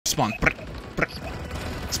Spawn.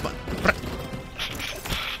 Spawn.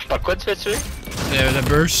 Par quoi tu fais tuer? Le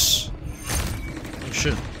burst. Oh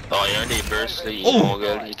shit. Oh, il y a un des bursts, là, il est mon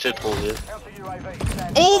gars, il tire trop vite.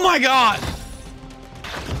 Oh my god!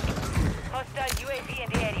 Hostile UAV in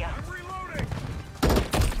the area.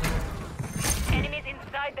 Enemies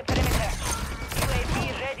inside the perimeter. UAV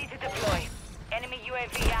ready to deploy. Enemy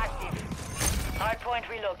UAV active. Hardpoint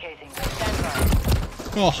relocating. Stand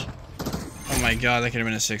by. Oh. Oh my god, that could have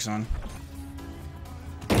been a 6-on.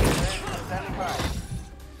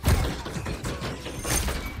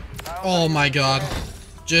 Oh my god.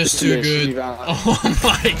 Just too good. Oh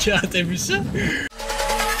my god, t'as vu ça?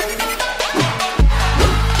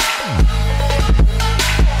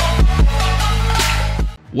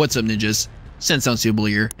 What's up, ninjas? Sensei Unseeable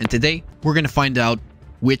here, and today we're gonna find out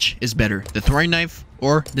which is better, the throwing knife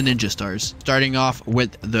or the ninja stars. Starting off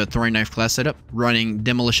with the throwing knife class setup, running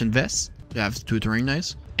demolition vests. We have 2 throwing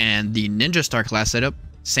knives, and the ninja star class setup,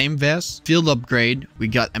 same vest, field upgrade. We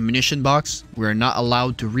got ammunition box. We're not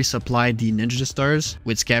allowed to resupply the ninja stars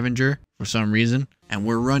with scavenger for some reason, and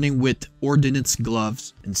we're running with ordnance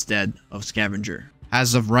gloves instead of scavenger.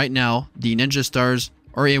 As of right now, the ninja stars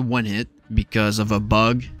are a 1-hit because of a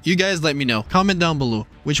bug. You guys let me know. Comment down below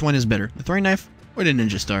which one is better, the throwing knife or the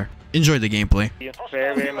ninja star. Enjoy the gameplay.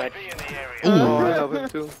 Very, very much.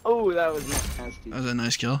 Oh, that was nasty. That was a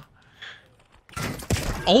nice kill.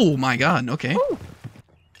 Oh my god, okay.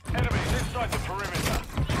 Enemies inside the perimeter.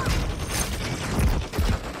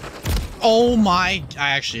 Oh my,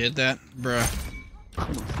 I actually hit that, bruh.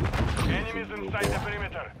 Enemies inside the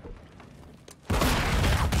perimeter.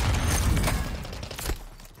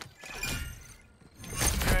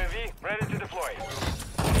 UAV ready to deploy.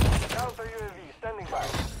 Counter UAV standing by.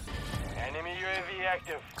 Enemy UAV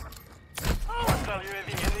active. Hostile UAV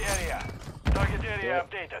in the area. Target area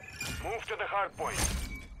updated. Move to the hard point.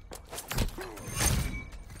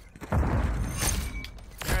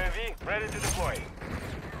 UAV ready to deploy.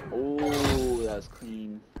 Oh, that's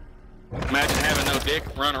clean. Imagine having no dick,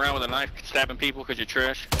 run around with a knife stabbing people because you're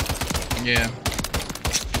trash. Yeah.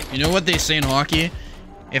 You know what they say in hockey?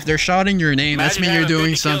 If they're shouting your name, that's mean you're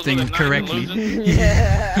doing something correctly.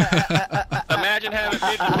 Yeah. Imagine having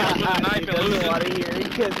 50 kills with a knife and losing. Why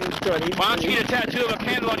don't you get a tattoo of a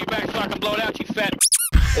candle on your back so I can blow it out, you fat?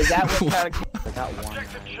 Is that what kind of... I got one.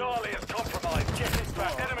 Objective Charlie is compromised. Get it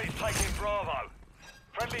back. Enemies taking Bravo.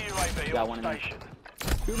 Friendly UAV Got on one station.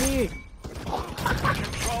 To me.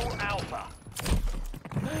 Control Alpha.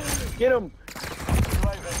 Get him.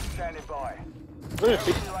 UAV standing by.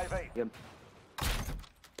 UAV. Yep.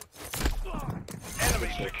 Enemy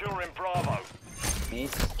securing Bravo.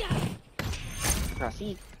 Nice.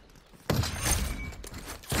 Crossy.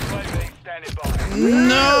 UAV standing by.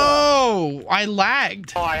 No! I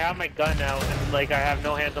lagged. Oh, I have my gun now, and like I have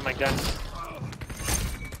no hands on my gun.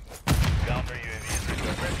 Counter UAV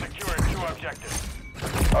is securing 2 objectives.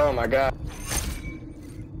 Oh my god.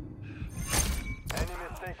 Enemy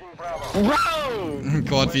is taking Bravo. Bro!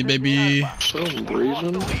 Quad feed, baby. Some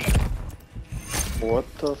reason? What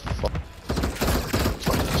the fuck?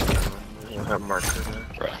 You have marker there.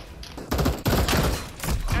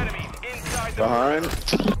 Enemies inside the Behind.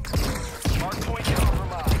 Hardpoint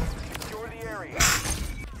compromised. Secure the area.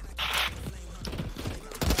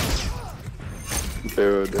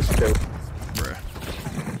 Dude, this kill. Bruh.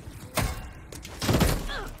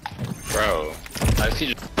 Bro, I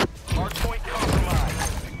see. Hardpoint compromised.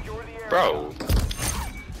 Secure the area. Bro,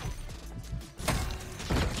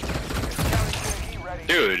 Counter UAV ready.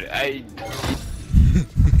 dude,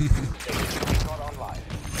 Not online.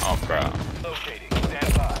 Oh, bro. Locating.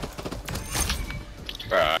 Stand by.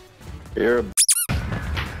 Bro. You're a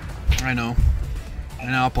I know.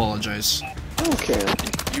 And I apologize. okay.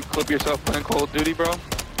 You clip yourself playing Call of Duty, bro?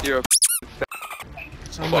 You're a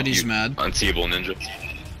Somebody's Fuck you, mad. Unseeable Ninja.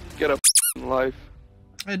 get a life.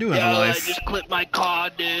 I do have a life. I just clipped my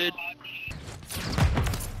COD, dude.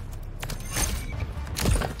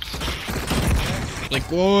 Like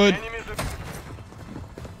what? Enemies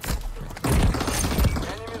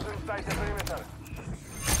inside the perimeter.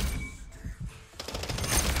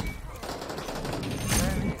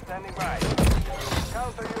 UAV standing by.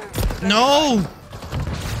 Counter UAV. No!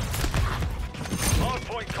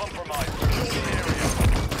 Hardpoint compromised. Secure the area.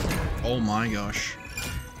 Oh my gosh.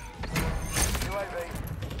 UAV.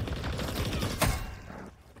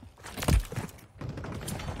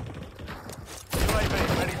 UAV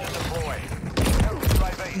ready to deploy.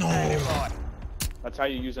 UAV standing by. That's how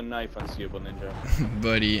you use a knife, Unseeable Ninja.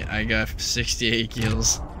 Buddy, I got 68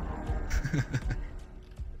 kills.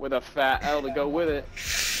 With a fat L to go with it.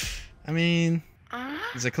 I mean,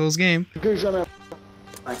 it's a close game. Good job, man.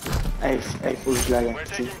 We're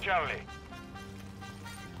taking Charlie.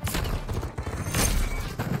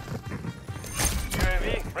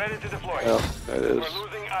 UAV ready to deploy. Oh, that is. We're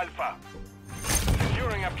losing Alpha.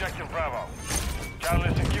 Securing objective Bravo.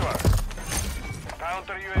 Charlie secure.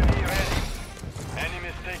 Counter UAV ready.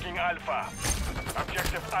 Enemies taking Alpha.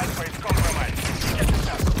 Objective Alpha is compromised. Get it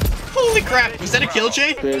done. Holy crap! Was that a kill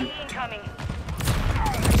chain? Enemy incoming.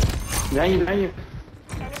 Behind you. Enemies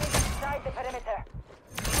inside the perimeter.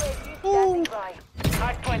 UAV standing by.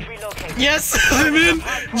 Hardpoint relocated. Yes, I'm in.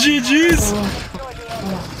 GG's.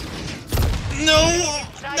 No,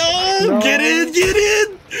 no, get in.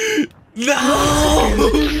 No.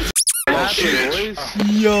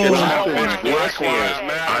 Yo. I don't want to do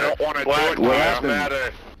it. What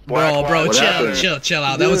happened? Bro, What happened? chill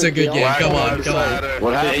out. That was a good game. Come on.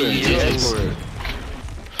 What happened?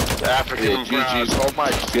 African GG's. Oh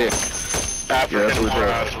my dick. African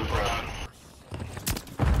fries.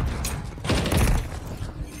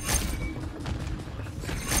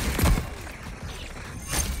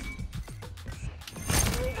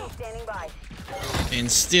 UAV standing by.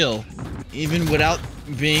 And still, even without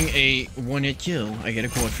being a one-hit kill, I get a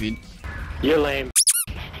quad feed. You're lame.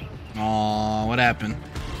 Aw, what happened?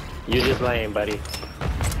 You're just lame, buddy.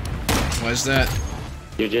 Why's that?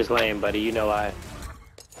 You're just lame, buddy. You know why.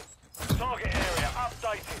 Target area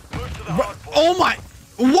updated. Move to the hardpoint. Oh my!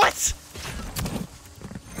 What?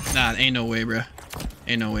 Nah, ain't no way, bruh.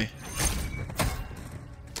 Ain't no way.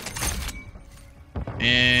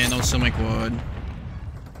 And don't sell my quad.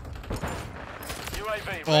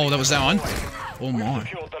 UAV Oh, that was that one? Oh my.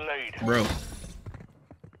 secured the lead. Bro.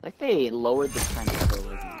 Like they lowered the time to go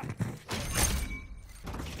with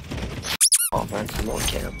Oh man, come on,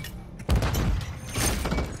 Cam.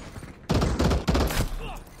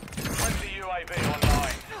 Friendly UAV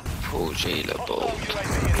online. Poutine Hostile LOL.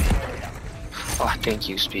 UAV in the area. Oh, thank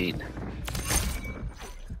you, Speed.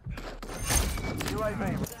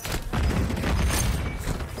 UAV.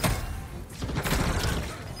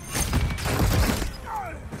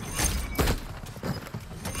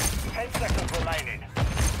 10 seconds remaining.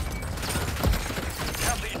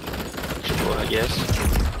 I guess.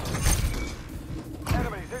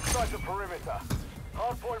 Enemies inside the perimeter.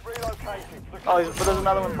 Hardpoint relocated. Oh, but there's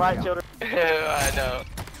another one right, children. I know.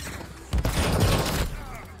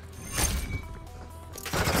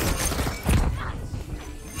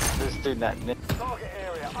 This dude that Target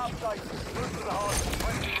area updated. Move to the hardpoint.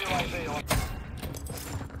 Friendly UAV on.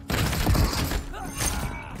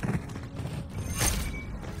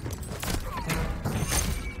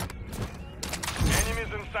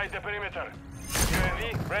 Enemies inside the perimeter.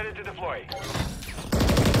 UAV ready to deploy.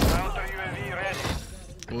 Counter UAV ready.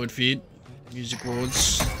 Quad feed. Music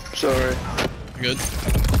quads. Sorry. Good.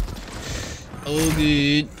 Oh,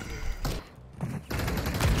 good.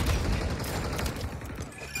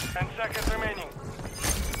 10 seconds remaining.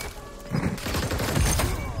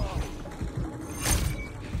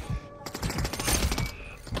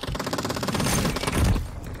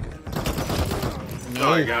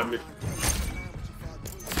 No. You got me.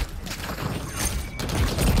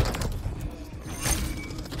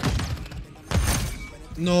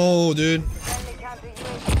 No, dude. Friendly counter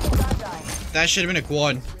UAV standby. That should have been a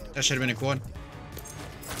quad. That should have been a quad.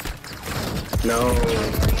 No.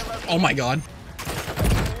 Oh my god.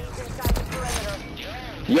 Enemies inside the perimeter.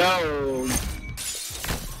 Yo.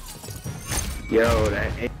 Yo,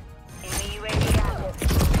 that ain't. Enemy UAV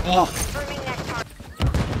active. Oh. Confirming next target.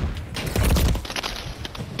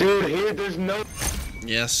 Dude, here, there's no.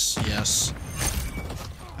 Yes, yes.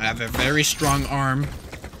 I have a very strong arm,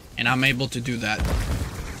 and I'm able to do that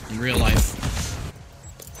in real life.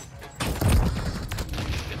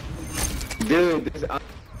 Dude, this.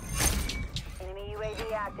 Enemy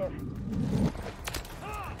UAV active.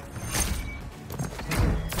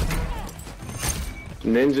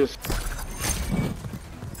 Ninjas.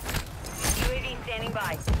 UAV standing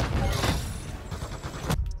by.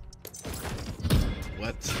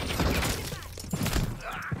 What?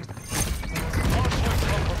 Hardpoint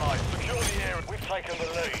compromised. Secure the area. We've taken the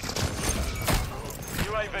lead.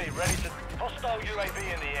 UAV ready to. Hostile UAV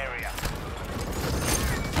in the area.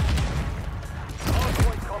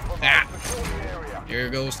 Hardpoint compromised. Ah. Secure the area. Here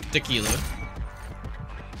goes tequila.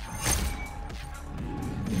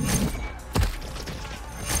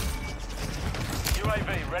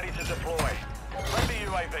 UAV ready to deploy. Friendly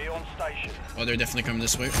UAV on station. Oh, they're definitely coming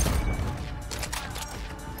this way.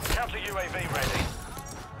 Counter UAV ready.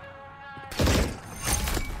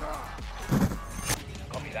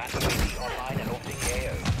 Copy that. UAV online and orbiting the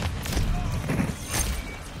AO.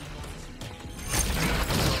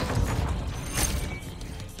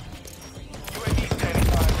 UAV standing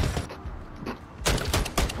by.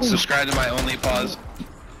 Subscribe to my only pause.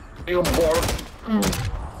 The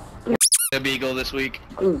Beagle this week.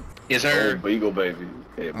 Yes, sir. Oh, Beagle, baby.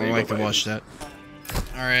 Hey, Oh, I can watch that.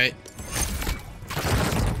 Alright.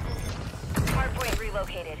 Hardpoint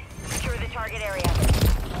relocated. Secure the target area.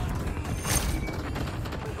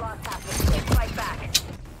 We've lost half the squad. Fight back.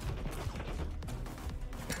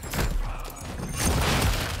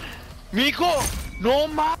 Miko! No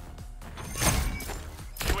ma!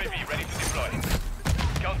 UAV ready to deploy.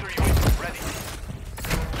 Counter UAV ready.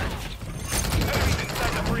 Enemies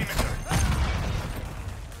inside the perimeter.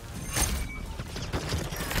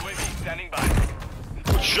 UAV standing by.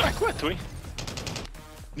 Jack, what, toi?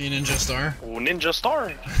 The Ninja Star. Oh, Ninja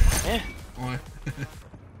Star! Eh? Ouais.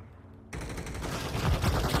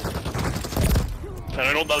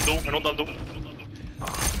 Un autre dans le dos, un autre dans le dos.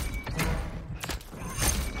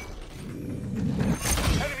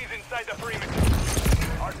 Enemies inside the perimeter.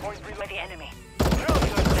 Hardpoint By relocated. the enemy. Prove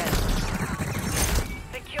yourself.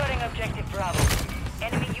 Securing objective Bravo.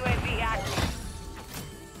 Enemy UAV active.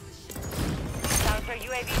 Counter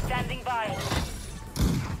UAV standing by.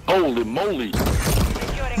 Holy moly!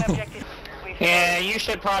 Securing objective. Yeah, you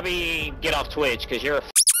should probably get off Twitch because you're a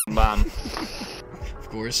bomb. Of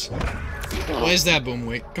course. Why is that, Boom?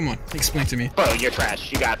 Wait, come on, explain to me. Bro, you're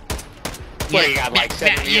trash. You got. What, you got like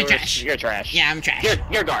 7 you're viewers? trash. You're trash. Yeah, I'm trash.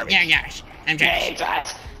 You're garbage. Yeah, gosh. I'm trash. You're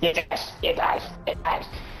trash. You're trash. You're trash. You're trash.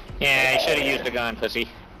 Yeah, I should have used the gun, pussy.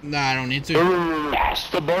 Nah, I don't need to. Trash.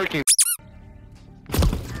 The barking.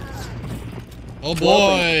 Oh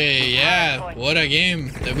boy, yeah, what a game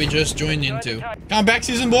that we just joined into. Comeback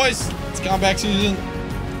season, boys! It's comeback season.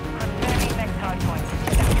 Confirming next hardpoint.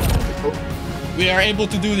 We are able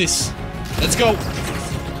to do this. Let's go!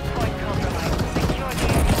 Point compromised. Secure the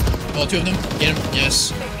area. Oh, 2 of them. Get him. Yes.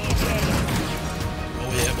 Safety in the area. Oh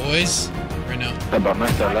yeah, boys. Right now.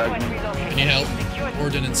 Hardpoint I relocated. need help. Secure the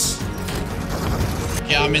Ordnance.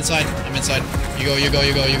 Yeah, I'm inside. I'm inside. You go, you go,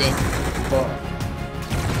 you go, you go.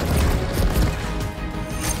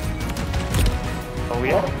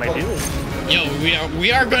 Yo,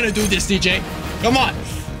 we are gonna do this, DJ. Come on.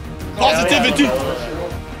 Positivity.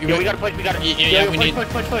 Yo, we gotta push. We gotta. Yeah, we need.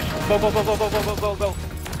 Push. Go.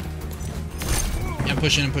 Yeah, I'm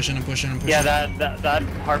pushing. Yeah, that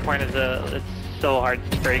hard point is it's so hard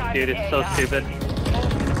to break, dude. It's so stupid.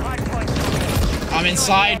 I'm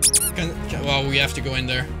inside. Well, we have to go in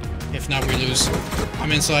there. If not, we lose.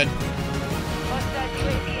 I'm inside.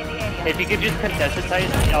 If you could just contest it,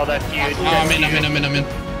 Tyson, oh, that's huge. Oh, I'm in.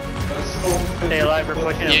 Stay alive, we're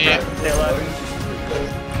pushing him. Yeah. Stay alive.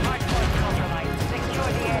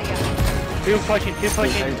 Two pushing. Got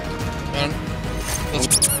him. Let's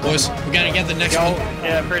boys. We gotta get the next one.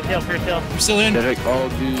 Yeah, first hill. I'm still in.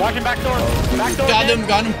 Watch him, back door. Got him.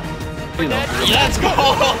 Let's go.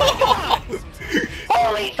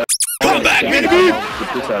 Holy. Come back, baby.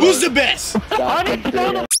 Who's the best?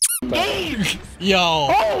 Game. Yo.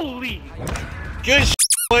 Holy. Good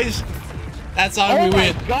boys. That's how we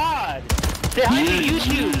win. Oh my god. Say hi to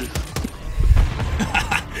YouTube.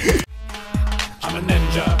 I'm a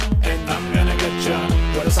ninja, and I'm gonna get ya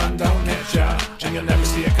where the sun don't hit ya, and you'll never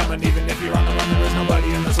see it coming. Even if you're on the run, there is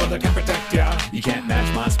nobody in this world that can protect ya. You can't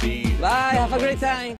match my speed. Bye, have a great time.